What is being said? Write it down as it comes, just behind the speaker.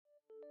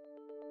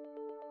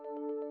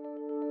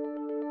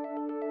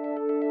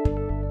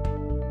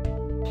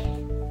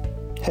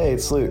Hey,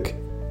 it's Luke.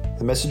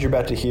 The message you're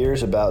about to hear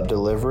is about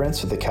deliverance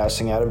with the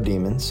casting out of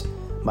demons.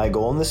 My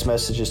goal in this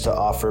message is to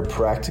offer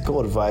practical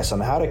advice on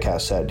how to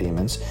cast out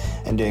demons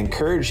and to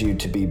encourage you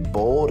to be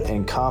bold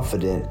and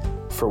confident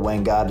for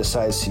when God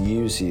decides to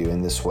use you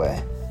in this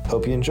way.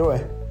 Hope you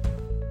enjoy.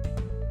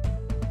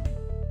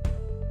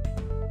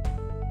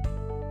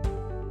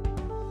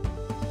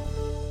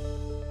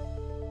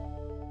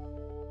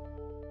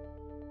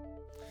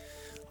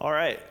 All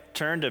right,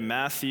 turn to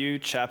Matthew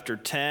chapter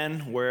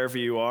 10, wherever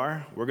you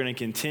are. We're going to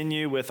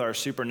continue with our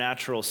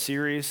supernatural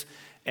series.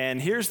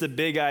 And here's the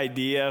big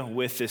idea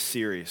with this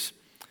series.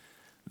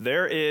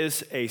 There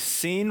is a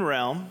seen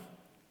realm,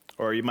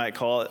 or you might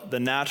call it the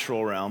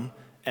natural realm,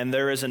 and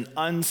there is an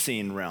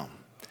unseen realm.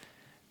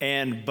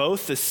 And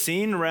both the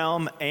seen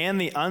realm and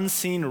the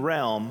unseen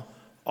realm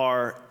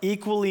are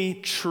equally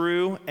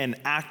true and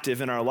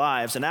active in our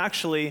lives. And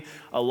actually,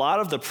 a lot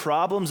of the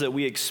problems that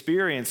we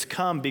experience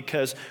come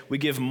because we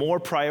give more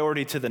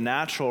priority to the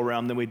natural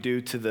realm than we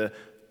do to the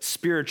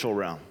spiritual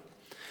realm.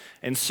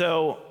 And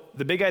so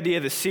the big idea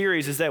of the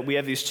series is that we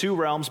have these two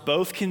realms,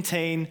 both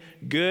contain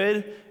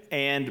good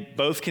and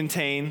both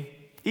contain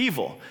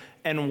evil.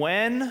 And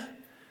when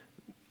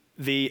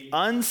the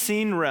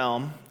unseen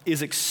realm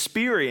is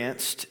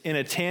experienced in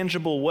a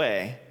tangible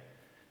way,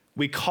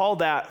 we call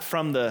that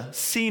from the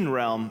seen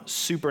realm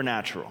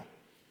supernatural.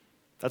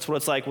 That's what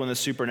it's like when the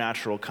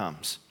supernatural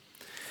comes.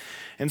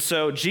 And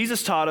so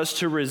Jesus taught us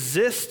to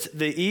resist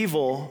the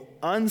evil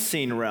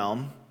unseen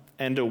realm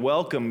and to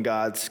welcome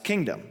God's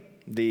kingdom,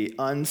 the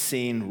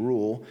unseen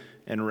rule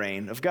and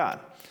reign of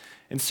God.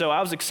 And so I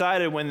was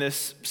excited when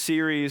this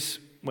series,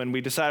 when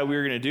we decided we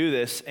were going to do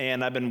this,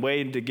 and I've been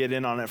waiting to get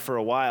in on it for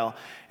a while.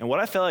 And what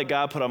I felt like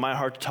God put on my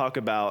heart to talk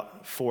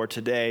about for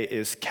today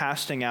is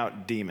casting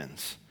out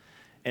demons.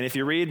 And if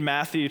you read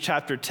Matthew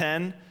chapter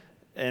 10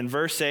 and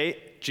verse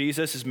 8,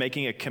 Jesus is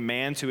making a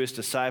command to his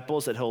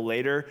disciples that he'll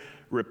later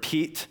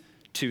repeat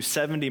to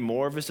 70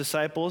 more of his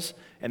disciples,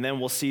 and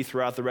then we'll see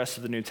throughout the rest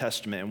of the New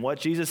Testament. And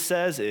what Jesus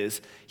says is,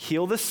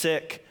 heal the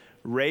sick,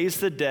 raise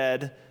the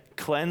dead,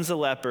 cleanse the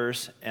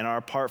lepers, and our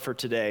part for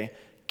today,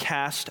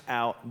 cast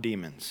out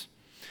demons.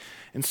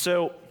 And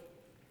so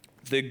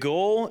the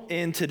goal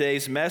in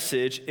today's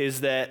message is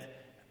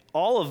that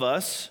all of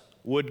us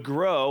would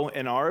grow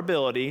in our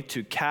ability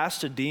to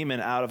cast a demon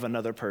out of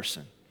another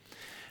person.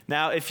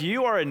 Now, if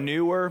you are a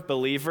newer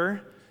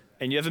believer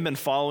and you haven't been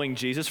following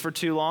Jesus for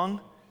too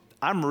long,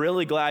 I'm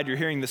really glad you're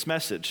hearing this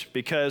message,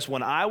 because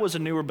when I was a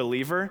newer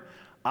believer,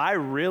 I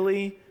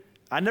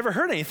never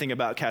heard anything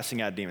about casting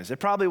out demons. It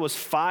probably was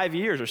 5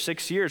 years or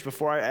 6 years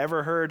before I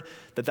ever heard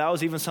that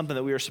was even something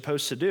that we were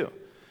supposed to do.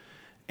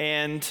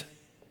 And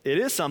it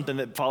is something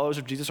that followers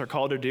of Jesus are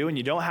called to do, and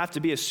you don't have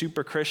to be a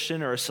super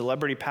Christian or a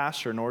celebrity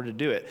pastor in order to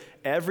do it.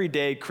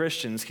 Everyday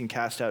Christians can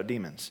cast out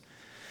demons.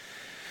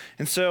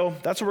 And so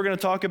that's what we're going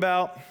to talk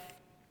about.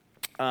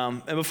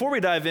 And before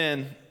we dive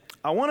in,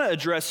 I want to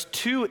address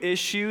two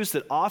issues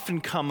that often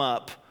come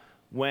up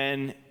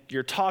when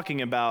you're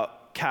talking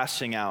about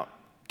casting out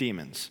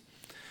demons.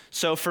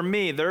 So for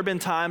me, there have been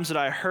times that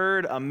I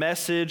heard a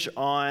message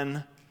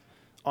on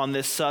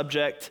this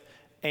subject,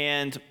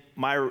 and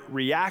my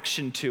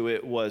reaction to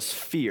it was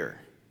fear.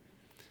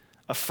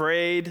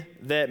 Afraid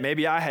that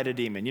maybe I had a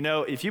demon. You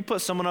know, if you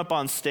put someone up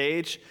on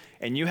stage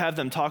and you have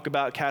them talk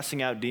about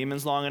casting out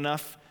demons long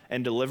enough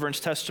and deliverance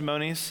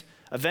testimonies,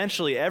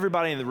 eventually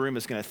everybody in the room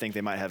is going to think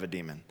they might have a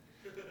demon.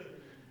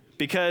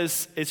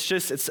 Because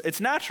it's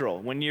natural.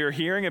 When you're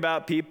hearing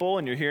about people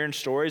and you're hearing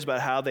stories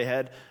about how they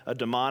had a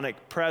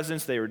demonic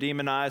presence, they were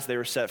demonized, they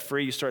were set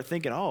free, you start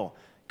thinking, oh,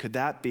 could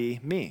that be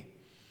me?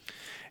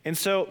 And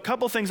so a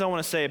couple things I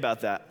want to say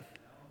about that.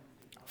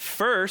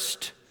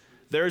 First,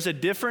 there's a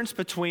difference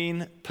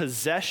between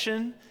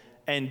possession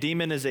and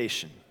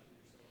demonization.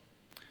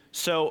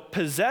 So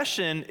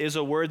possession is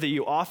a word that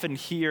you often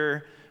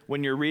hear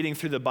when you're reading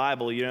through the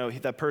Bible. You know,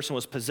 that person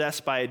was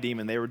possessed by a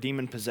demon. They were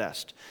demon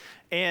possessed.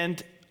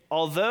 And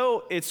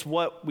although it's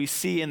what we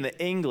see in the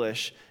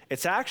English,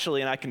 it's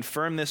actually, and I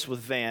confirm this with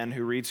Van,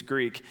 who reads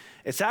Greek,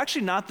 it's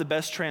actually not the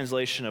best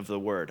translation of the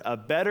word. A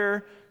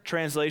better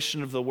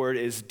translation of the word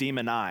is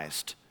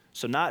demonized.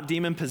 So not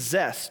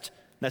demon-possessed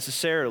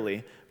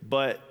necessarily,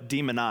 but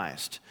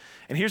demonized.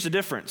 And here's the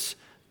difference.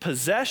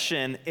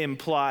 Possession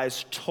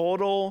implies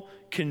total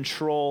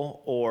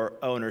control or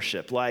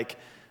ownership. Like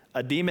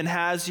a demon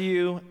has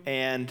you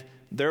and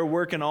they're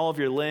working all of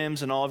your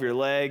limbs and all of your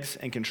legs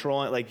and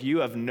controlling it, like you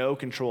have no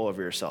control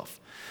over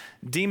yourself.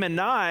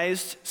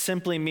 Demonized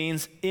simply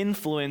means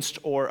influenced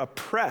or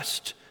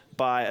oppressed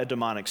by a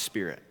demonic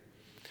spirit.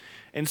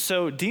 And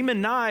so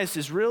demonized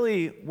is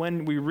really,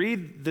 when we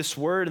read this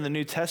word in the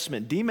New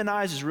Testament,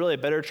 demonized is really a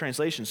better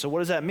translation. So what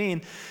does that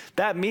mean?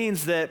 That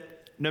means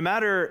that no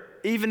matter,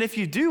 even if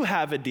you do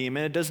have a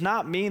demon, it does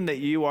not mean that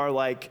you are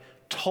like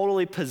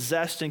totally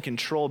possessed and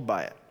controlled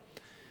by it.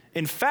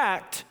 In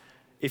fact,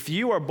 if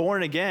you are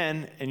born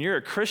again and you're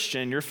a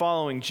Christian, you're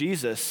following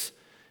Jesus,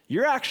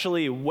 you're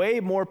actually way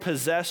more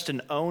possessed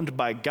and owned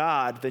by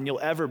God than you'll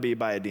ever be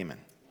by a demon.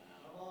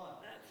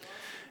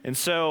 And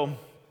so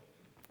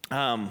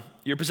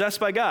you're possessed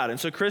by God. And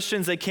so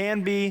Christians, they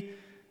can be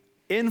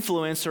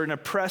influenced or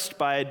oppressed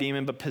by a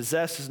demon, but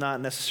possessed is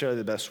not necessarily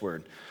the best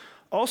word.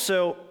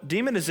 Also,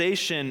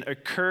 demonization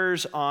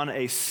occurs on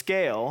a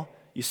scale.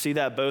 You see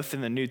that both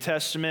in the New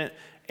Testament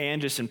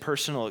and just in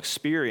personal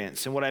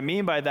experience. And what I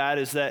mean by that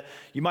is that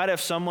you might have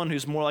someone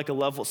who's more like a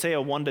level, say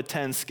a 1 to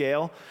 10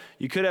 scale.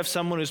 You could have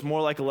someone who's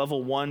more like a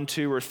level 1,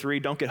 2, or 3.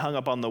 Don't get hung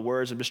up on the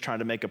words. I'm just trying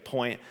to make a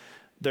point.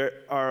 There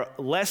are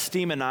less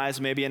demonized,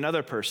 maybe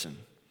another person.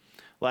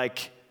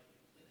 Like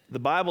the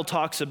Bible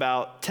talks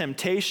about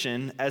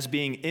temptation as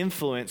being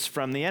influenced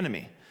from the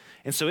enemy.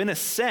 And so in a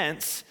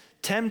sense,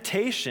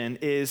 temptation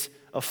is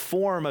a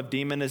form of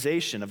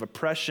demonization, of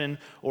oppression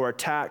or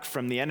attack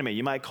from the enemy.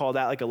 You might call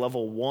that like a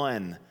level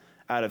 1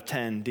 out of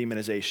 10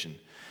 demonization.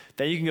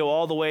 Then you can go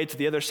all the way to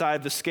the other side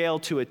of the scale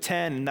to a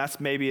 10, and that's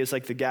maybe is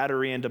like the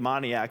Gadarene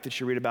demoniac that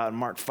you read about in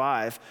Mark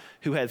 5,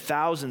 who had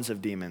thousands of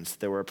demons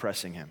that were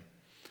oppressing him.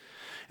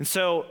 And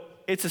so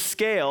it's a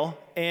scale,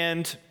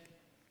 and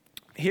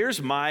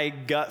here's my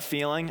gut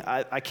feeling.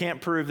 I can't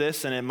prove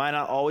this, and it might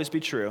not always be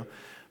true,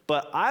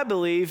 but I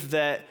believe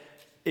that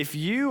if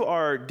you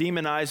are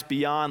demonized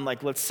beyond,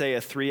 like, let's say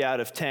a 3 out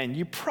of 10,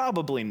 you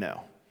probably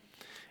know.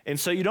 And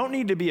so you don't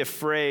need to be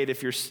afraid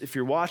if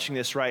you're watching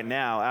this right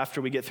now,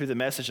 after we get through the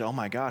message, oh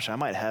my gosh, I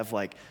might have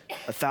like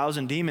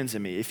 1,000 demons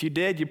in me. If you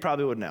did, you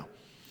probably would know.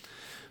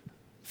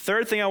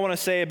 Third thing I want to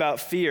say about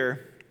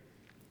fear,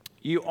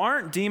 you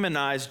aren't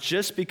demonized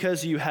just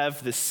because you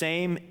have the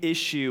same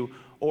issue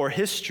or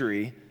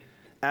history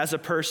as a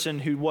person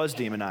who was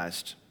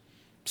demonized.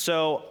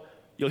 So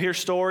you'll hear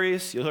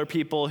stories, you'll hear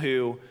people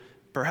who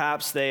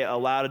perhaps they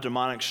allowed a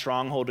demonic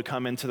stronghold to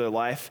come into their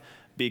life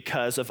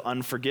because of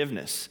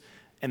unforgiveness.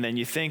 And then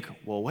you think,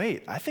 well,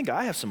 wait, I think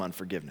I have some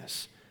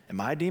unforgiveness. Am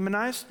I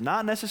demonized?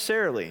 Not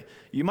necessarily.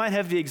 You might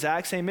have the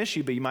exact same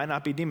issue, but you might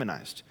not be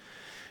demonized.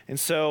 And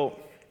so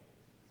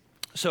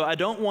I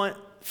don't want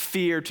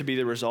fear to be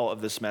the result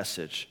of this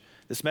message.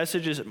 This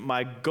message is,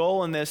 my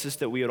goal in this is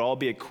that we would all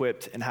be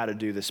equipped in how to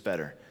do this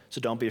better.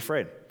 So don't be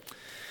afraid.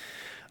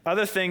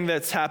 Other thing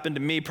that's happened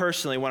to me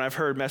personally when I've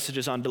heard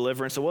messages on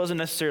deliverance that wasn't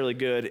necessarily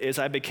good is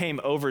I became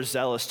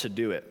overzealous to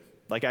do it.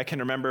 Like I can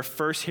remember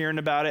first hearing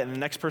about it, and the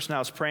next person I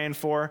was praying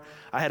for,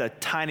 I had a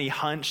tiny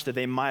hunch that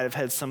they might have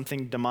had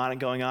something demonic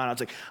going on. I was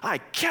like, I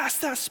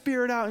cast that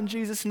spirit out in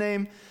Jesus'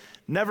 name.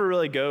 Never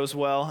really goes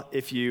well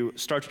if you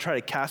start to try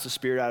to cast a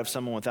spirit out of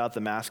someone without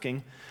them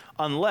asking,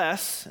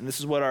 unless, and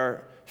this is what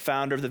our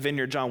founder of the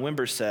Vineyard, John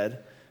Wimber,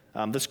 said.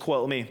 This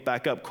quote, let me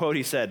back up. Quote,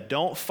 he said,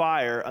 don't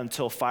fire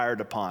until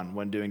fired upon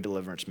when doing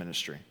deliverance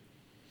ministry.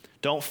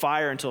 Don't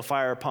fire until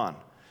fired upon.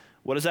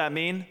 What does that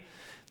mean?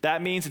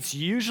 That means it's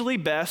usually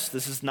best,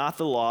 this is not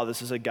the law,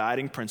 this is a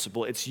guiding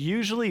principle, it's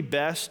usually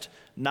best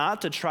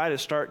not to try to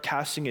start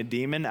casting a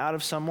demon out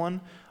of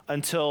someone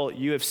until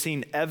you have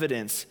seen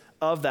evidence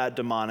of that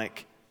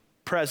demonic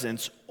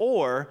presence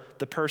or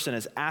the person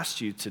has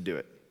asked you to do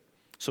it.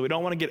 So we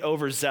don't want to get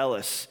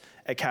overzealous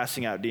at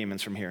casting out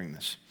demons from hearing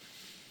this.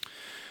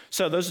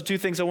 So those are two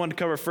things I wanted to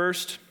cover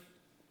first.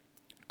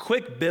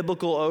 Quick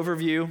biblical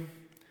overview.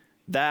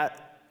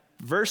 That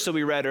verse that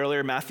we read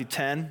earlier, Matthew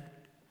 10,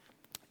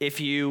 if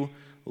you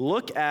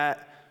look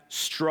at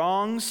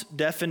Strong's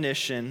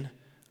definition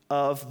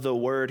of the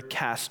word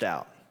cast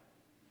out,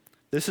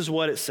 this is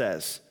what it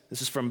says.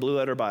 This is from Blue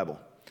Letter Bible.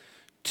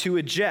 To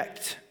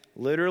eject,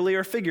 literally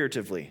or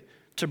figuratively,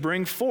 to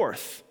bring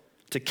forth,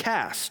 to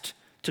cast,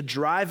 to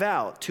drive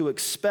out, to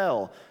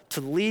expel,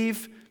 to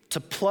leave, to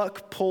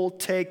pluck, pull,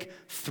 take,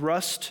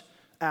 thrust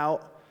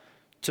out,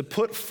 to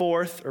put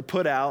forth or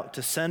put out,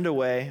 to send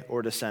away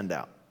or to send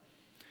out.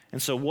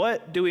 And so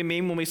what do we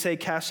mean when we say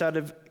cast out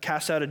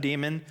a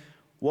demon?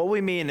 What we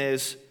mean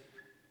is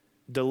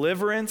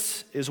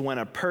deliverance is when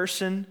a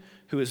person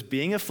who is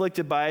being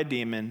afflicted by a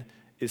demon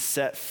is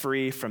set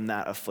free from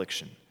that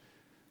affliction.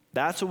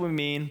 That's what we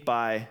mean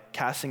by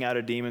casting out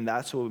a demon.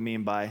 That's what we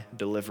mean by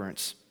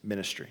deliverance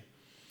ministry.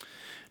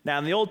 Now,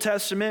 in the Old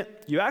Testament,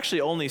 you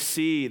actually only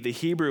see the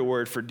Hebrew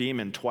word for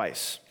demon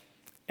twice.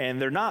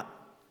 And they're not,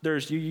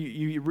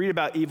 you read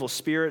about evil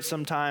spirits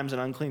sometimes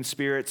and unclean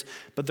spirits,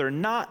 but they're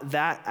not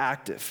that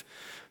active.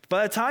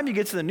 By the time you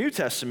get to the New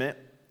Testament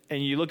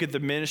and you look at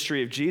the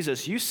ministry of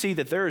Jesus, you see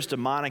that there is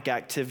demonic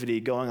activity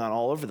going on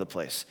all over the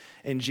place.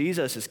 And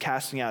Jesus is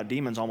casting out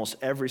demons almost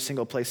every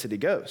single place that he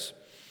goes.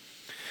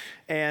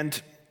 And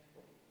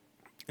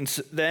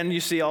so then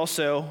you see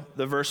also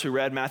the verse we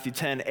read, Matthew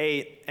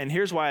 10:8, and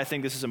here's why I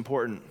think this is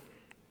important.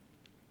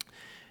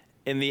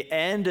 In the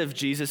end of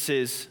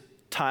Jesus'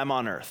 time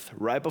on earth,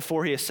 right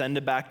before he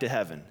ascended back to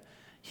heaven,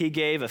 he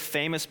gave a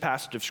famous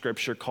passage of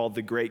scripture called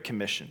the Great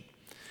Commission.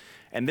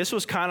 And this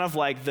was kind of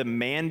like the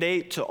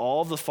mandate to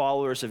all the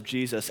followers of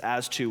Jesus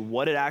as to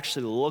what it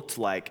actually looked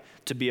like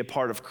to be a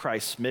part of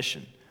Christ's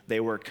mission. They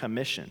were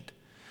commissioned.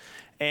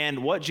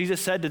 And what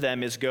Jesus said to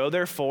them is, go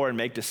therefore and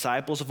make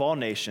disciples of all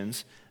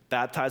nations,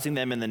 baptizing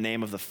them in the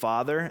name of the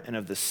Father and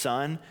of the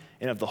Son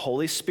and of the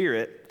Holy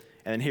Spirit.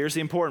 And then here's the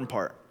important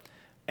part.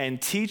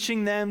 And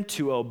teaching them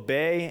to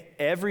obey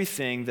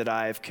everything that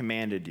I have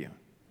commanded you.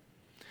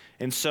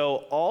 And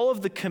so all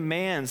of the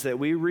commands that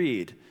we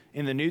read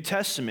in the New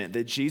Testament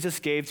that Jesus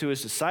gave to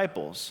his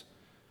disciples,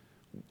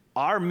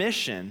 our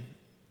mission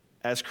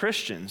as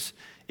Christians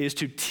is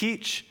to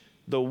teach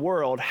the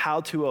world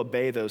how to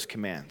obey those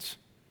commands.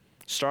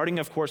 Starting,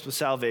 of course, with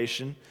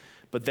salvation,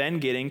 but then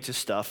getting to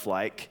stuff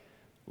like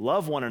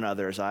love one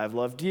another as I have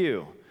loved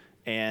you,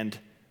 and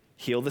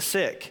heal the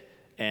sick,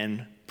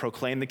 and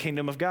proclaim the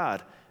kingdom of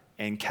God,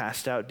 and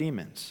cast out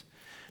demons.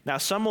 Now,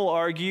 some will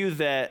argue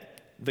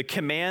that the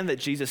command that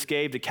Jesus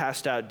gave to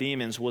cast out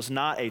demons was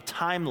not a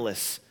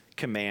timeless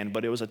command,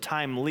 but it was a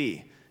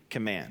timely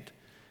command.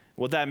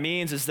 What that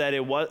means is that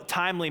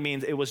timely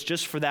means it was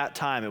just for that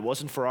time. It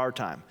wasn't for our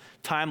time.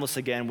 Timeless,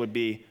 again, would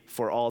be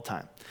for all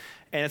time.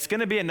 And it's going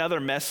to be another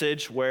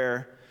message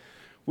where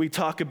we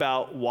talk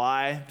about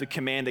why the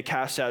command to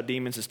cast out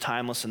demons is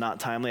timeless and not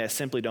timely. I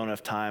simply don't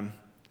have time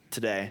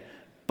today.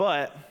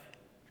 But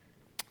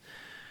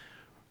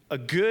a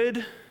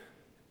good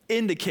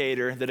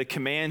indicator that a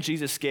command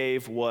Jesus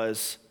gave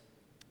was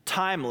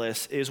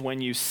timeless is when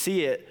you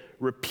see it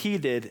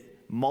repeated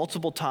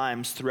multiple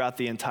times throughout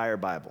the entire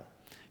Bible.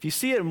 If you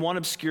see it in one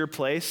obscure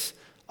place,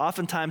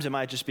 oftentimes it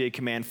might just be a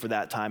command for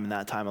that time and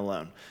that time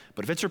alone.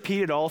 But if it's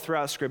repeated all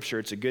throughout Scripture,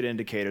 it's a good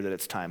indicator that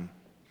it's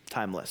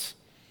timeless.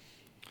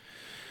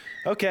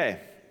 Okay,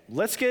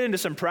 let's get into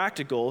some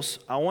practicals.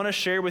 I want to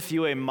share with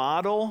you a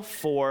model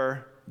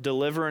for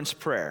deliverance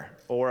prayer,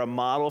 or a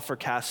model for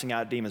casting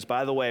out demons.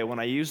 By the way, when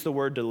I use the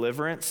word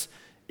deliverance,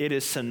 it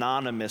is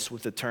synonymous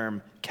with the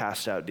term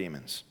cast out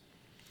demons.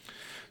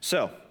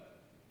 So,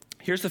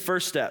 here's the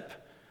first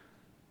step.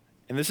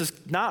 And this is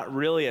not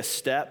really a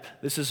step.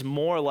 This is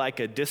more like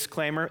a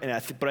disclaimer,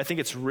 but I think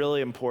it's really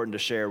important to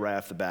share right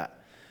off the bat.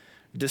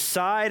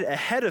 Decide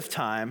ahead of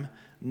time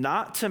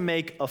not to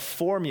make a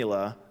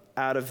formula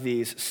out of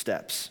these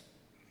steps.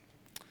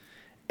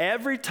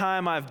 Every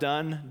time I've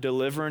done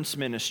deliverance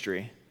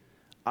ministry,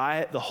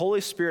 the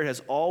Holy Spirit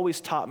has always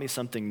taught me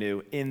something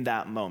new in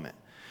that moment.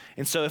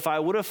 And so if I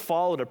would have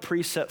followed a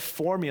preset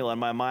formula in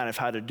my mind of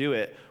how to do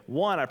it,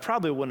 one, I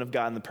probably wouldn't have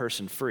gotten the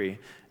person free.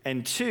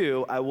 And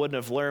two, I wouldn't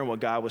have learned what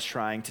God was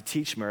trying to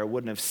teach me, or I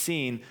wouldn't have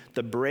seen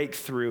the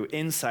breakthrough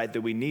insight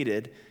that we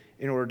needed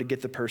in order to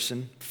get the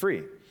person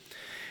free.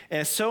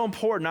 And it's so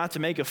important not to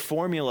make a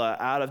formula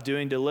out of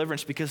doing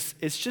deliverance, because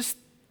it's just,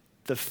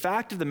 the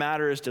fact of the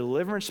matter is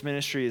deliverance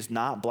ministry is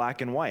not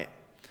black and white.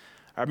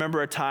 I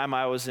remember a time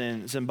I was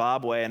in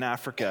Zimbabwe in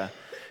Africa,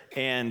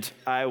 and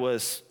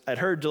I'd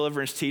heard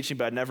deliverance teaching,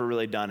 but I'd never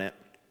really done it.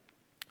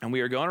 And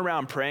we were going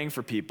around praying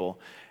for people,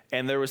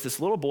 and there was this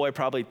little boy,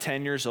 probably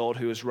 10 years old,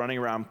 who was running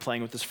around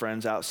playing with his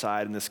friends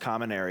outside in this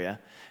common area.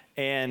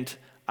 And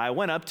I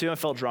went up to him,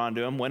 felt drawn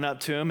to him, went up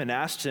to him and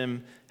asked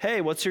him,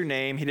 hey, what's your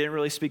name? He didn't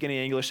really speak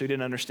any English, so he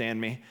didn't understand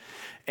me.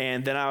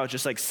 And then I was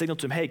just signaled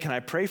to him, hey, can I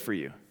pray for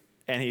you?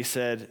 And he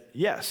said,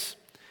 yes.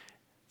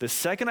 The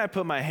second I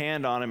put my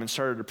hand on him and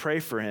started to pray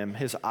for him,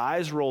 his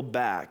eyes rolled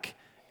back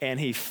and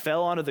he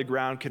fell onto the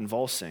ground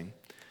convulsing.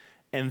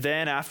 And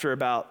then after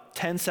about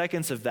 10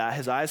 seconds of that,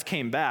 his eyes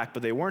came back,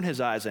 but they weren't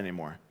his eyes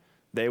anymore.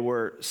 They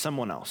were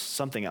someone else,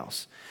 something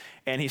else.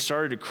 And he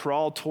started to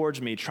crawl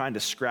towards me, trying to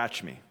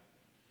scratch me.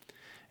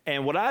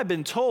 And what I've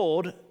been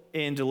told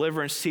in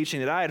deliverance teaching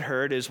that I had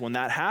heard is when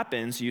that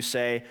happens, you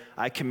say,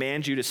 I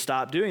command you to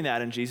stop doing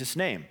that in Jesus'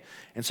 name.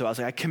 And so I was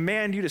like, I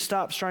command you to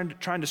stop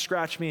trying to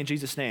scratch me in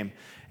Jesus' name.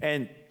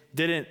 And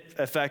didn't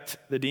affect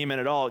the demon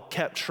at all. It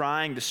kept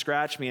trying to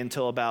scratch me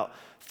until about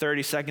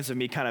 30 seconds of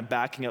me kind of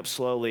backing up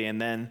slowly.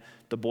 And then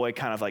the boy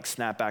kind of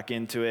snapped back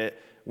into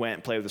it, went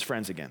and played with his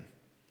friends again.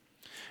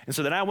 And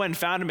so then I went and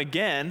found him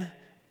again,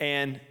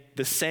 and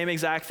the same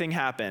exact thing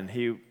happened.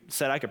 He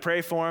said I could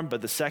pray for him,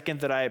 but the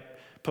second that I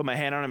put my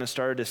hand on him and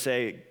started to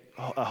say,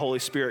 Holy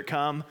Spirit,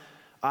 come,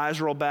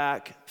 eyes rolled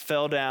back,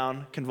 fell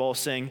down,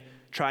 convulsing,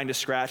 trying to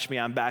scratch me.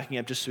 I'm backing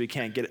up just so he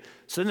can't get it.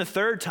 So then the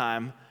third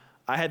time,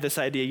 I had this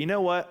idea, you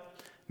know what?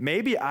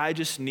 Maybe I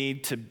just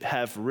need to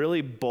have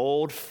really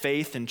bold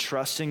faith and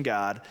trust in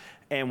God,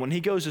 and when he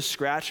goes to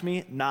scratch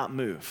me, not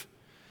move.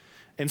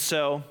 And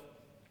so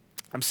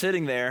I'm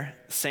sitting there,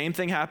 same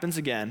thing happens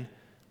again.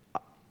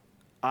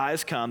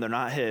 Eyes come, they're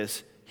not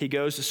his. He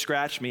goes to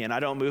scratch me, and I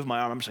don't move my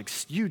arm. I'm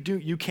just like,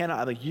 you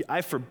cannot.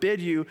 I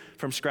forbid you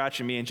from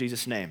scratching me in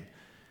Jesus' name.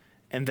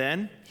 And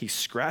then he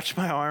scratched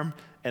my arm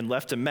and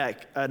left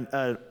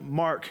a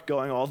mark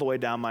going all the way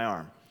down my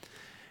arm.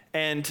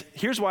 And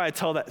here's why I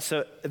tell that. So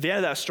at the end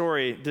of that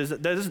story,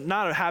 that is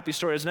not a happy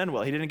story. It doesn't end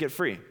well. He didn't get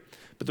free.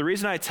 But the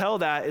reason I tell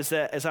that is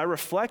that as I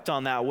reflect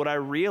on that, what I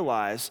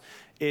realize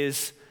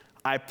is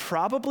I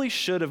probably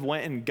should have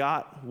went and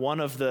got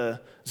one of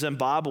the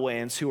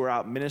Zimbabweans who were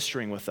out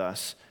ministering with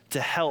us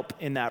to help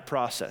in that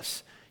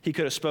process. He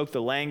could have spoke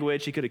the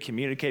language. He could have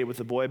communicated with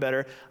the boy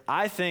better.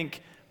 I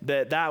think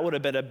that would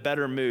have been a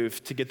better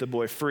move to get the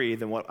boy free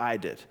than what I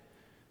did.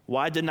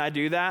 Why didn't I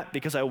do that?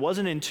 Because I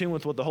wasn't in tune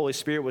with what the Holy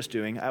Spirit was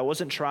doing. I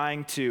wasn't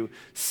trying to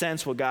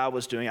sense what God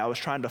was doing. I was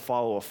trying to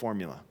follow a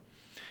formula.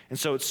 And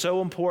so it's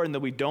so important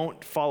that we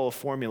don't follow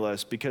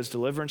formulas, because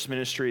deliverance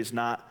ministry is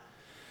not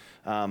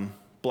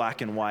black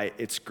and white,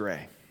 it's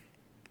gray.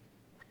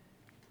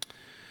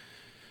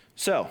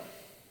 So,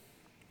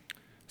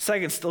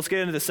 let's get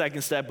into the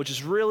second step, which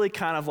is really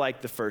kind of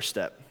like the first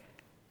step.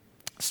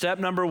 Step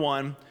number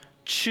 1,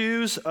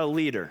 choose a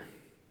leader.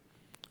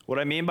 What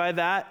I mean by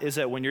that is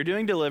that when you're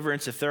doing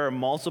deliverance, if there are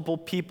multiple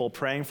people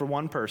praying for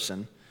one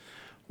person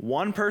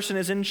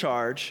is in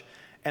charge,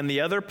 and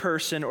the other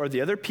person or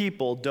the other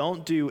people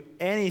don't do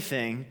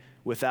anything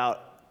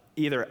without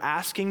either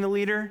asking the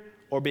leader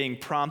or being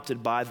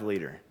prompted by the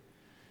leader.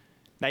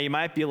 Now you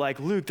might be like,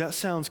 Luke, that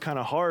sounds kind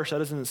of harsh. That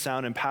doesn't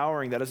sound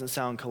empowering. That doesn't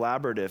sound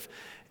collaborative.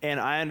 And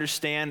I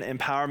understand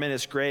empowerment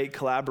is great,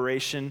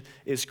 collaboration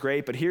is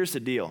great, but here's the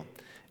deal.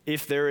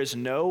 If there is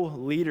no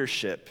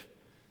leadership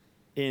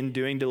in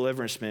doing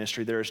deliverance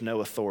ministry, there is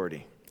no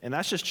authority. And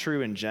that's just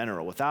true in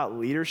general. Without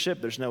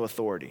leadership, there's no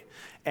authority.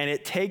 And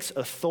it takes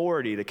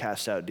authority to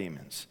cast out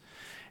demons.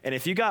 And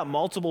if you got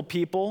multiple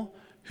people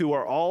who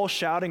are all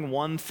shouting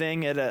one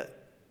thing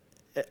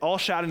all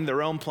shouting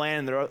their own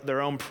plan and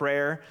their own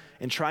prayer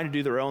and trying to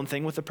do their own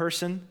thing with the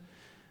person,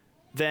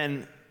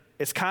 then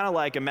it's kind of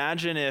like,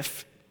 imagine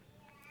if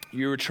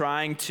you were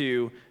trying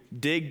to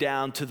dig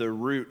down to the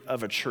root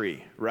of a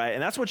tree, right?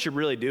 And that's what you're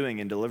really doing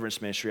in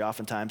deliverance ministry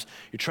oftentimes.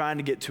 You're trying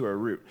to get to a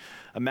root.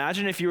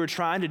 Imagine if you were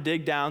trying to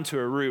dig down to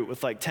a root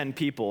with like 10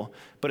 people,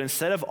 but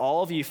instead of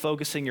all of you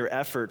focusing your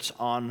efforts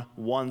on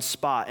one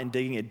spot and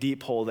digging a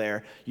deep hole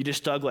there, you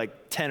just dug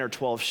like 10 or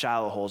 12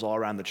 shallow holes all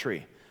around the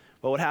tree.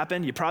 What would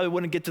happen? You probably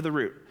wouldn't get to the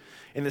root.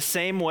 In the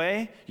same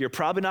way, you're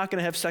probably not going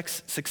to have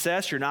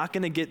success. You're not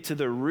going to get to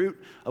the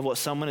root of what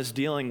someone is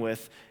dealing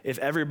with if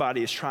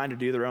everybody is trying to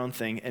do their own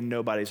thing and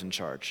nobody's in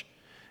charge.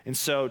 And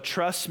so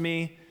trust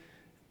me,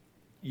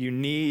 you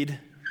need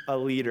a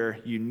leader.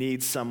 You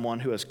need someone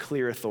who has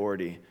clear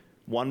authority,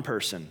 one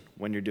person,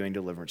 when you're doing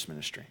deliverance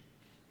ministry.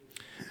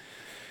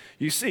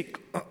 You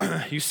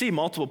see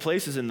multiple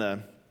places in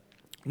the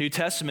New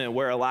Testament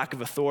where a lack of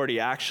authority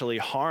actually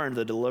harmed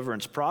the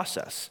deliverance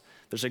process.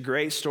 There's a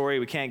great story,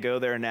 we can't go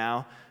there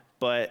now,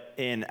 but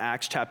in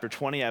Acts chapter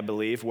 20, I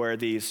believe, where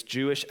these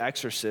Jewish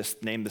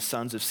exorcists named the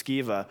sons of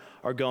Sceva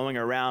are going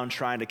around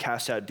trying to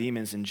cast out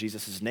demons in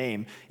Jesus'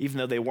 name, even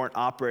though they weren't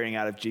operating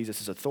out of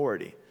Jesus'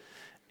 authority.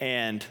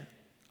 And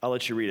I'll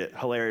let you read it.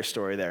 Hilarious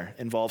story there.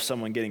 Involves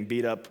someone getting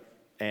beat up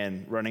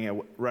and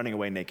running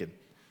away naked.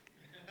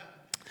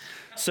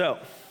 So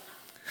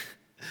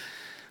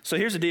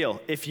here's the deal.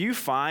 If you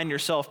find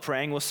yourself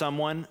praying with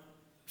someone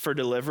for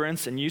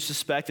deliverance and you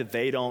suspect that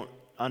they don't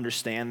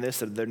understand this,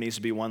 that there needs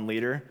to be one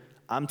leader,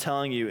 I'm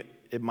telling you,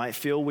 it might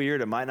feel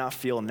weird, it might not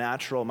feel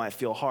natural, it might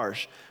feel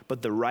harsh,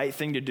 but the right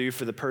thing to do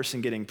for the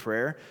person getting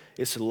prayer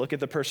is to look at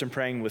the person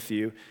praying with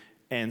you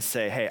and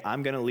say, hey,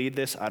 I'm going to lead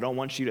this. I don't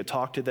want you to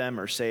talk to them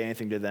or say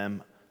anything to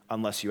them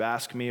unless you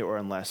ask me or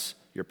unless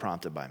you're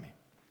prompted by me.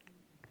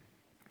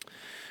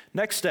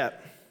 Next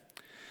step,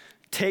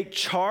 take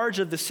charge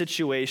of the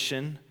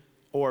situation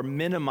or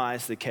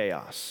minimize the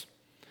chaos.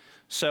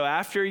 So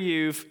after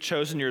you've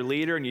chosen your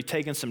leader and you've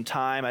taken some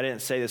time, I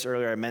didn't say this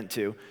earlier, I meant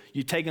to,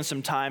 you've taken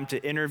some time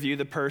to interview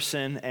the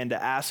person and to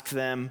ask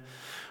them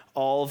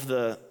all of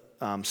the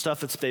stuff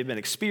that they've been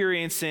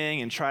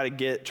experiencing and try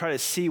to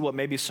see what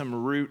maybe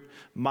some root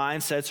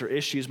mindsets or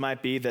issues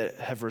might be that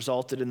have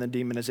resulted in the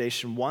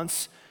demonization.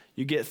 Once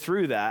you get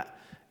through that,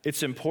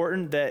 it's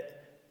important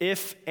that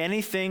if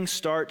anything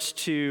starts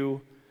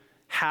to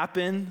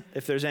happen,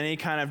 if there's any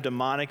kind of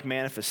demonic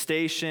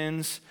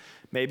manifestations,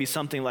 maybe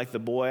something like the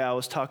boy I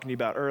was talking to you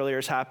about earlier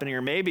is happening,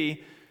 or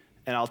maybe,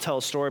 and I'll tell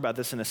a story about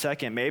this in a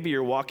second, maybe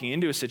you're walking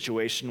into a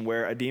situation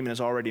where a demon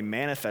is already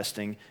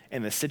manifesting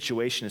and the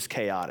situation is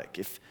chaotic.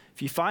 If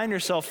you find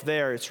yourself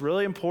there, it's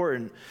really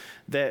important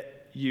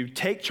that you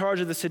take charge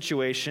of the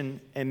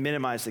situation and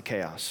minimize the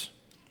chaos.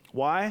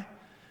 Why?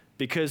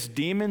 Because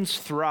demons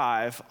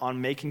thrive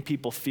on making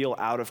people feel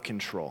out of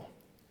control.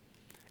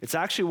 It's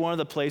actually one of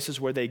the places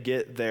where they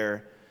get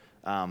their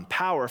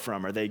power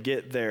from, or they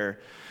get their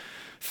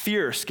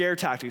fear, scare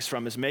tactics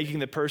from, is making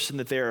the person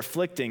that they're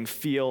afflicting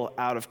feel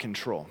out of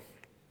control.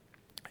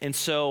 And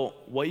so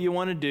what you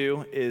want to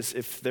do is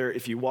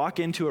if you walk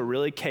into a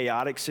really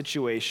chaotic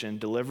situation,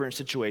 deliverance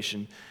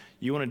situation,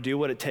 you want to do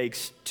what it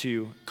takes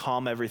to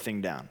calm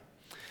everything down.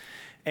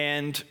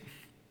 And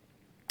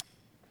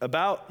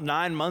about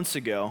 9 months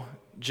ago,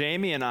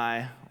 Jamie and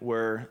I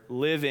were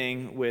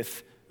living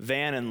with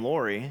Van and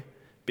Lori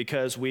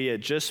because we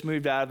had just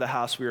moved out of the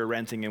house we were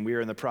renting and we were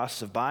in the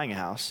process of buying a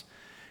house.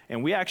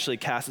 And we actually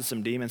casted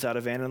some demons out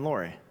of Van and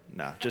Lori.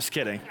 No, just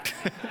kidding.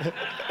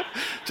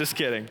 Just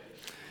kidding.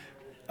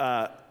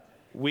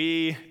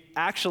 We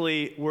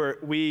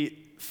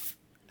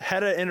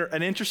had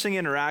an interesting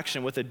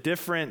interaction with a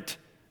different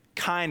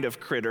kind of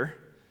critter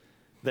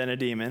than a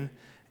demon.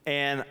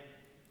 And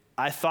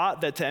I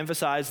thought that to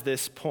emphasize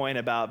this point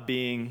about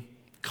being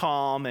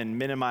calm and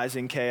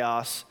minimizing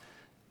chaos,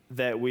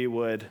 that we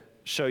would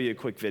show you a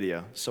quick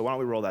video. So why don't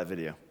we roll that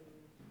video?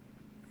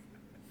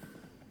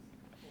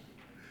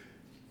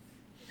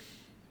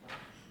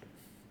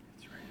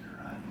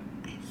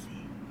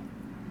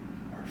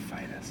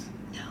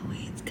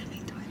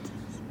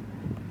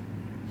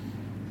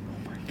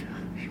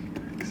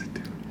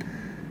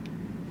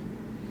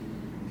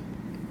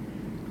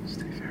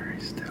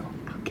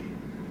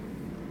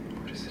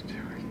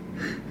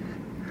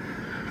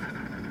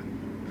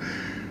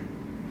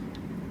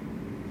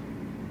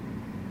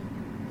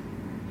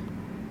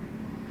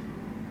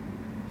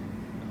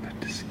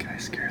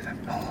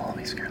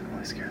 me scare them.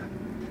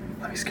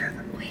 Let me scare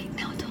them. Wait,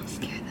 no, don't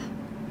scare them.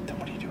 Then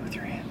what do you do with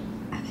your hand?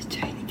 I was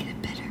trying to get a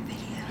better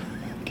video.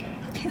 Okay.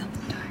 Okay,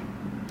 open the door.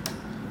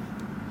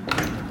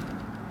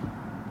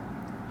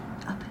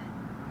 Open it.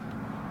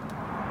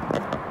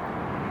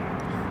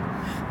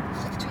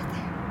 Look, it's right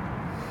there.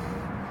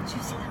 Did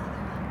you see that other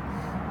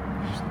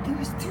one? There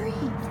was 3. 3?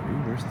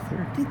 Where's the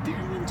third? The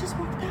third one just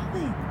walked that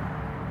way.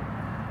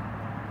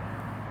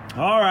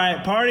 All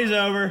right, party's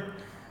over.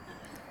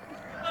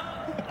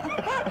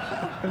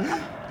 Did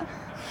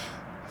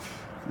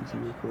you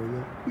record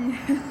that?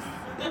 Yes.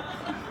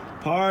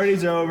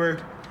 Party's over.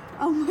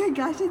 Oh my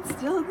gosh, it's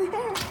still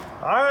there.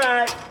 All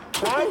right,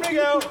 time to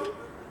go.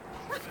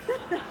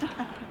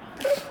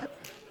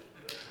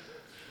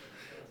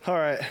 All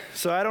right,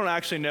 so I don't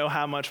actually know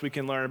how much we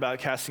can learn about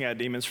casting out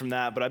demons from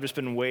that, but I've just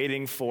been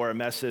waiting for a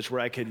message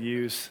where I could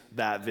use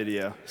that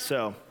video.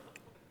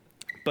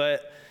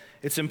 But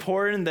it's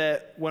important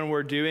that when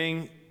we're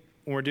doing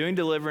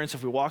deliverance,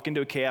 if we walk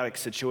into a chaotic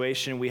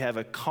situation, we have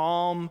a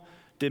calm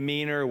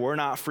demeanor. We're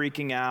not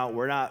freaking out.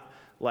 We're not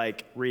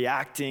like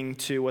reacting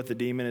to what the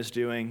demon is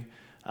doing,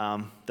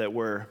 that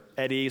we're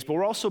at ease, but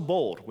we're also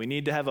bold. We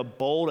need to have a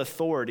bold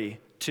authority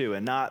too,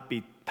 and not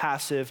be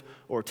passive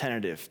or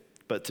tentative,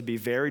 but to be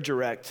very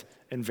direct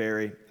and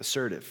very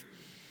assertive.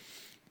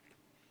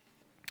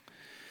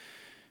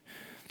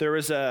 There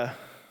was a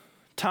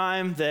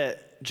time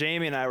that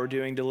Jamie and I were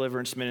doing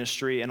deliverance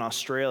ministry in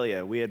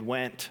Australia. We had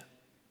went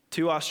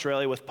to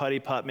Australia with Putty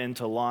Putman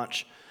to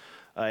launch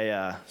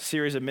a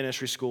series of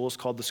ministry schools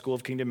called the School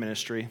of Kingdom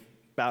Ministry.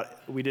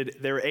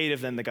 There were 8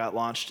 of them that got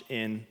launched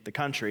in the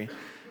country.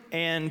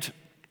 And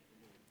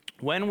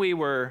when we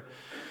were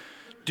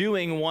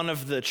doing one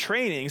of the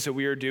trainings that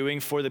we were doing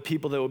for the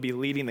people that would be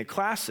leading the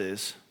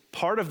classes,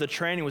 part of the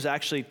training was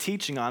actually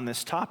teaching on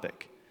this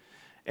topic.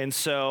 And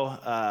so,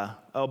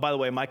 by the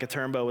way, Micah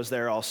Turnbow was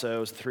there also. It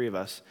was the 3 of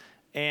us.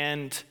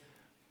 And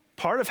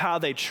part of how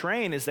they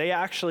train is they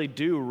actually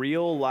do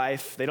real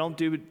life. They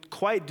don't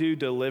quite do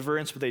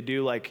deliverance, but they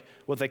do like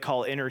what they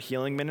call inner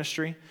healing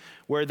ministry,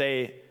 where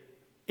they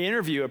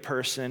interview a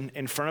person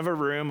in front of a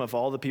room of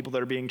all the people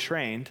that are being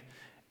trained,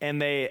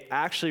 and they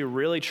actually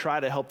really try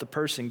to help the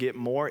person get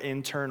more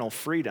internal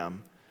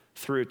freedom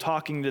through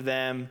talking to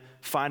them,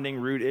 finding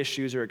root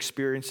issues or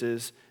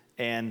experiences,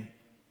 and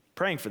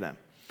praying for them.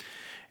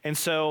 And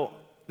so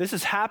this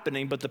is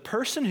happening, but the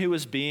person who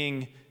is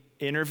being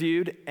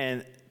interviewed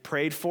and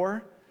prayed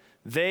for,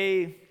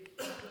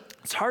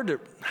 it's hard to,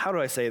 how do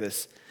I say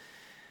this?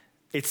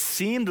 It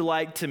seemed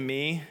like to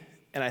me,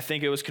 and I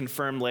think it was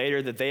confirmed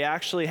later, that they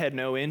actually had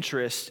no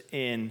interest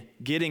in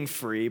getting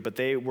free, but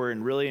they were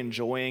really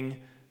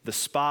enjoying the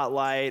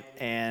spotlight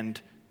and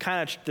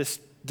kind of this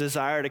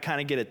desire to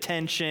kind of get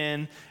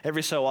attention.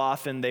 Every so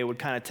often, they would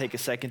kind of take a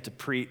second to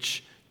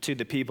preach to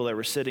the people that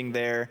were sitting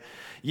there.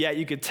 Yet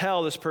you could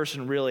tell this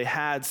person really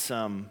had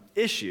some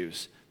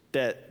issues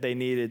that they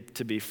needed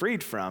to be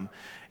freed from.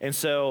 And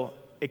so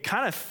it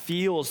kind of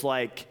feels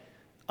like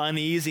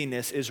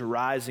uneasiness is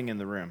rising in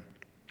the room.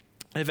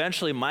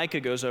 Eventually,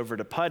 Micah goes over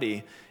to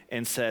Putty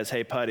and says,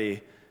 "Hey,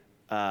 Putty,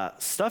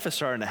 stuff is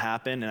starting to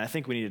happen, and I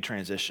think we need to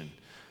transition."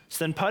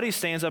 So then Putty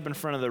stands up in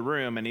front of the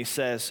room, and he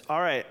says, "All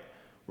right,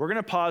 we're going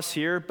to pause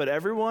here, but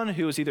everyone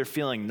who is either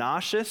feeling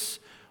nauseous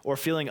or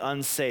feeling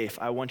unsafe,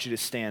 I want you to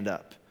stand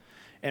up."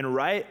 And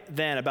right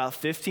then, about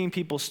 15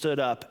 people stood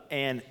up,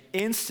 and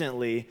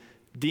instantly,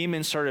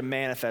 demons started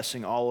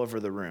manifesting all over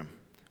the room.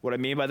 What I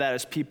mean by that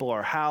is people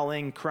are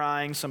howling,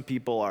 crying, some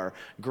people are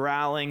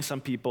growling, some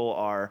people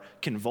are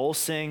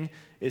convulsing.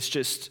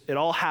 It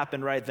all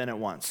happened right then at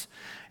once.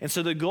 And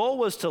so the goal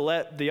was to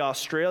let the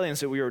Australians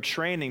that we were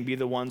training be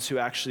the ones who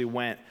actually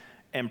went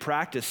and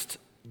practiced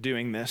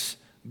doing this.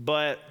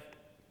 But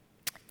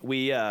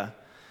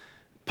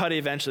Putty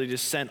eventually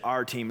just sent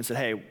our team and said,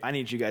 "Hey, I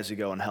need you guys to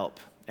go and help."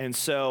 And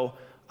so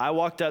I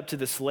walked up to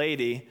this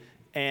lady,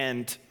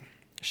 and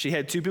she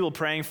had 2 people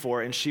praying for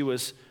her, and she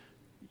was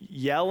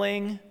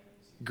yelling,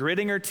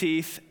 gritting her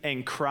teeth,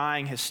 and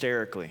crying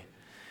hysterically.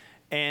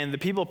 And the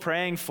people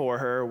praying for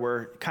her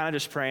were kind of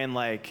just praying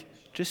like,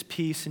 just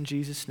peace in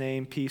Jesus'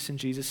 name, peace in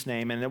Jesus'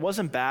 name. And it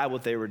wasn't bad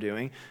what they were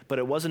doing, but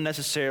it wasn't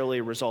necessarily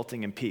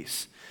resulting in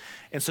peace.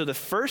 And so the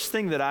first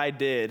thing that I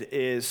did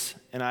is,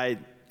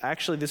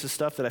 this is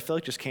stuff that I feel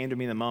like just came to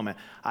me in the moment.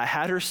 I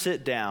had her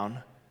sit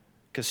down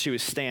because she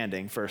was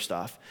standing, first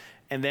off.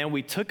 And then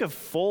we took a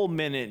full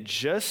minute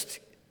just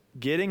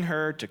getting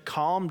her to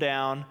calm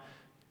down,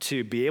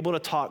 to be able to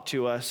talk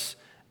to us,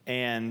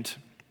 and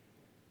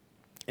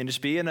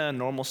just be in a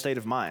normal state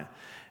of mind.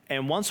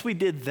 And once we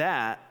did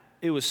that,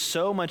 it was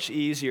so much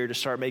easier to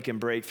start making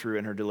breakthrough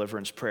in her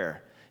deliverance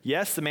prayer.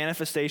 Yes, the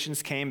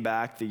manifestations came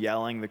back, the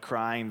yelling, the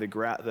crying, the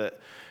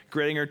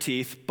gritting her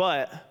teeth,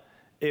 but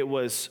it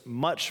was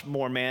much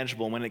more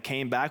manageable. When it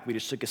came back, we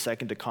just took a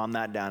second to calm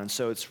that down. And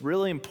so it's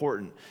really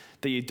important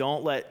that you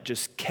don't let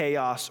just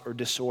chaos or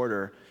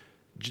disorder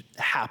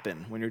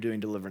happen when you're doing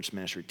deliverance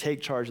ministry.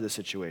 Take charge of the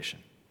situation.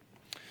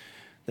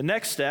 The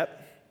next step,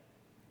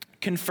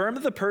 confirm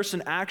that the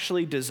person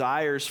actually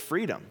desires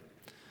freedom.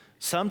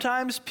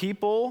 Sometimes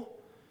people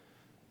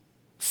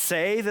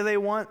say that they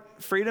want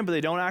freedom, but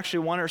they don't actually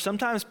want it. Or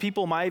sometimes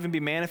people might even be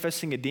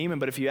manifesting a demon,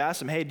 but if you ask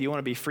them, hey, do you want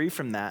to be free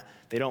from that?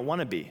 They don't want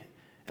to be.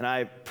 And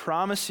I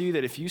promise you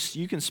that if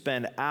you can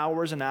spend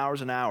hours and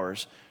hours and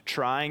hours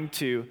trying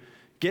to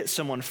get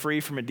someone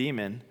free from a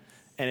demon,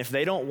 and if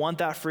they don't want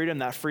that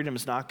freedom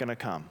is not going to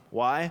come.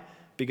 Why?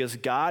 Because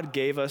God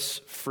gave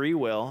us free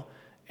will,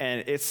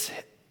 and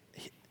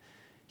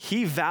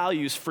He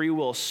values free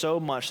will so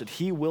much that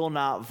He will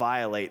not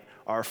violate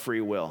our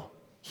free will.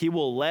 He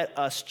will let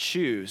us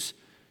choose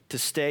to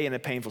stay in a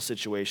painful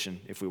situation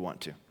if we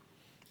want to.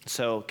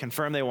 So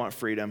confirm they want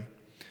freedom.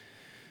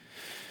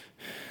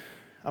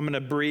 I'm going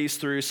to breeze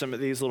through some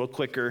of these a little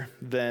quicker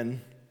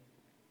than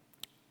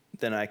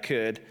I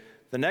could.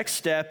 The next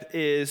step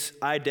is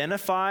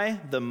identify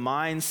the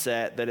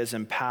mindset that has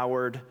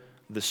empowered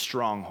the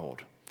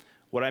stronghold.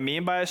 What I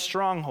mean by a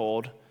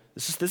stronghold,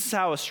 this is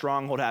how a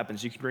stronghold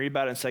happens. You can read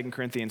about it in 2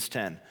 Corinthians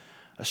 10.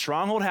 A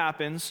stronghold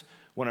happens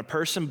when a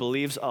person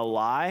believes a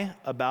lie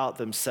about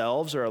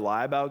themselves or a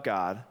lie about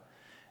God,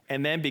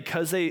 and then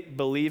because they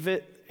believe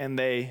it and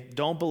they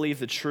don't believe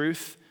the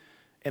truth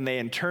and they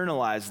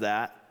internalize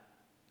that,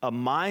 a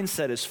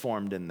mindset is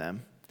formed in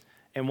them.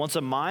 And once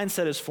a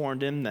mindset is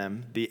formed in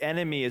them, the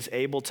enemy is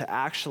able to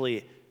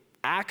actually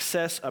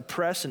access,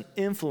 oppress, and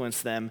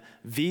influence them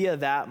via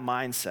that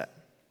mindset.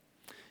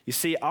 You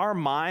see, our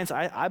minds,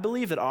 I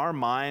believe that our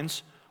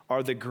minds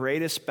are the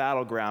greatest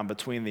battleground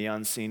between the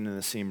unseen and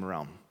the seen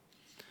realm.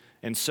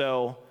 And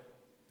so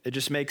it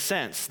just makes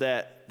sense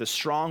that the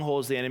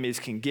strongholds the enemies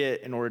can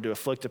get in order to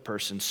afflict a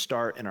person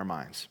start in our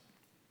minds.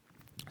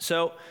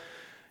 So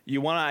you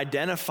want to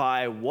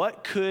identify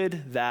what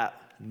could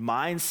that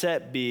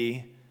mindset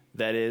be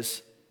that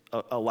is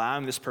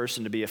allowing this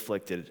person to be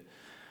afflicted.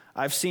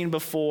 I've seen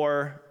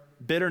before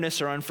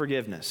bitterness or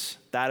unforgiveness.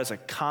 That is a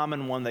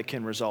common one that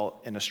can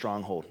result in a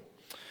stronghold.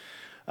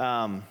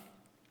 The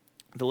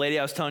lady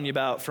I was telling you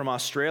about from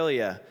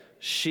Australia,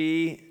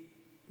 she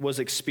was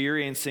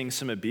experiencing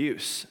some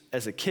abuse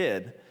as a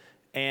kid,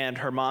 and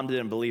her mom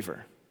didn't believe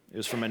her. It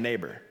was from a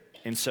neighbor.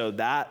 And so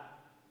that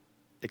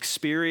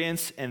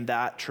experience and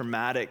that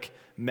traumatic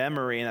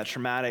memory and that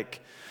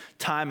traumatic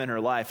time in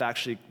her life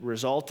actually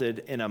resulted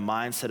in a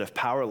mindset of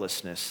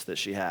powerlessness that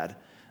she had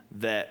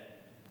that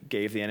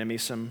gave the enemy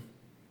some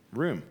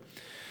room.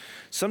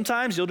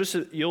 Sometimes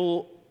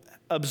you'll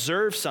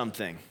observe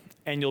something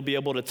and you'll be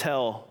able to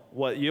tell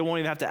what, you won't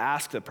even have to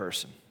ask the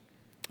person.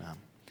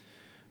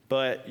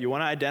 But you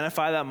want to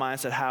identify that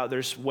mindset,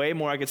 there's way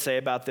more I could say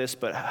about this,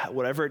 but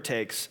whatever it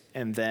takes,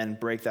 and then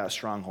break that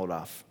stronghold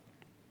off.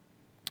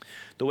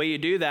 The way you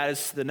do that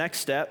is the next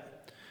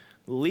step.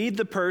 Lead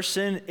the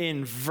person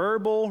in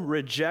verbal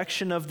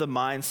rejection of the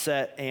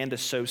mindset and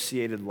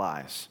associated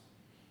lies.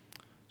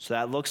 So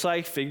that looks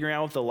like figuring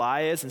out what the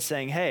lie is and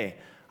saying, hey,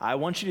 I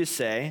want you to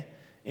say,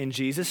 in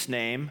Jesus'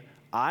 name,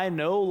 I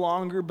no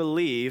longer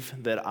believe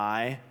that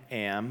I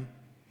am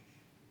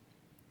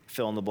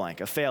fill in the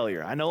blank, a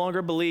failure. I no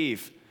longer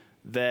believe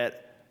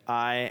that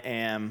I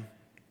am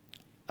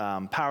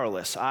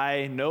powerless.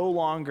 I no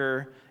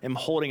longer am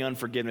holding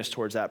unforgiveness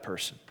towards that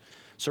person.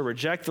 So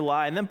reject the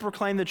lie and then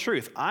proclaim the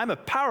truth. I'm a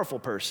powerful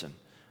person.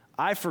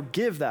 I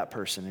forgive that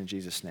person in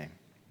Jesus' name.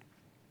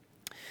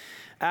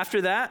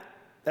 After that,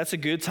 that's a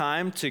good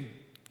time to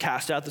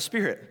cast out the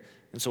spirit.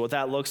 And so what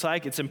that looks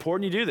like, it's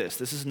important you do this.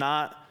 This is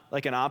not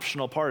like an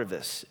optional part of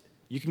this.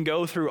 You can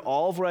go through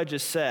all of what I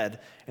just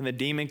said, and the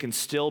demon can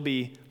still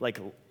be like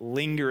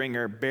lingering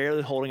or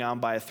barely holding on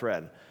by a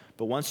thread.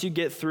 But once you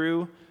get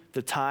through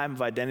the time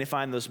of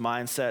identifying those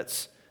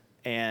mindsets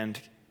and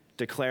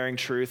declaring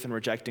truth and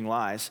rejecting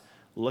lies,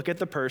 look at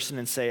the person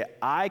and say,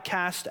 I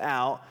cast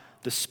out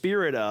the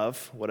spirit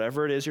of,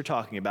 whatever it is you're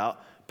talking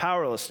about,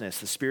 powerlessness,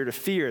 the spirit of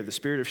fear, the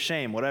spirit of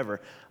shame,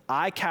 whatever.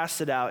 I cast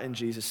it out in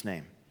Jesus'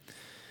 name.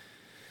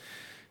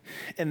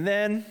 And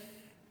then,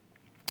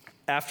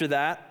 after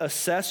that,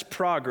 assess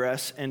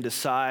progress and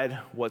decide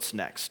what's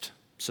next.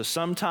 So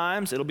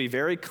sometimes it'll be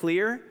very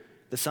clear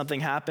that something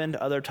happened,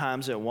 other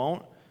times it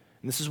won't.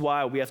 And this is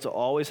why we have to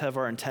always have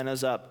our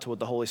antennas up to what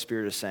the Holy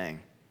Spirit is saying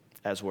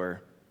as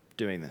we're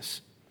doing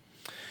this.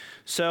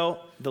 So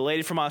the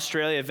lady from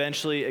Australia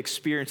eventually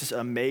experienced this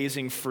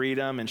amazing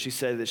freedom, and she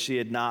said that she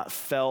had not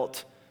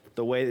felt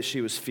the way that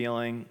she was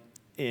feeling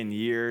in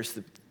years.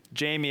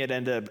 Jamie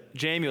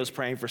was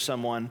praying for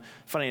someone,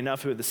 funny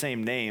enough, who had the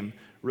same name,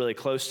 really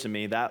close to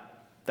me.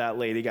 That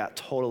lady got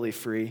totally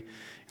free.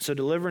 So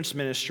deliverance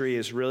ministry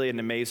is really an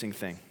amazing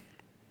thing.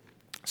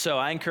 So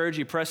I encourage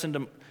you, press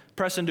into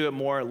it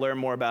more, learn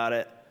more about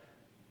it,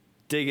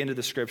 dig into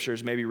the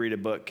scriptures, maybe read a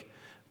book.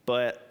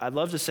 But I'd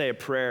love to say a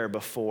prayer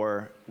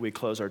before we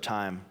close our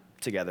time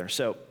together.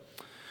 So,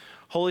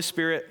 Holy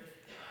Spirit,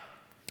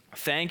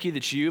 thank you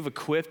that you've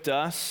equipped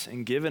us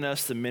and given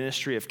us the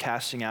ministry of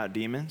casting out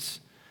demons.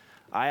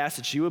 I ask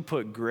that you would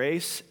put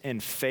grace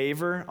and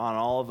favor on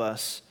all of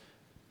us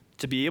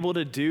to be able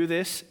to do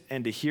this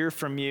and to hear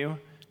from you,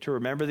 to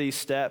remember these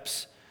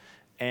steps,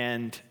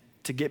 and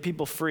to get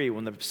people free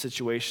when the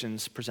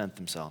situations present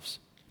themselves.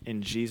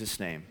 In Jesus'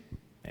 name,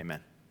 amen.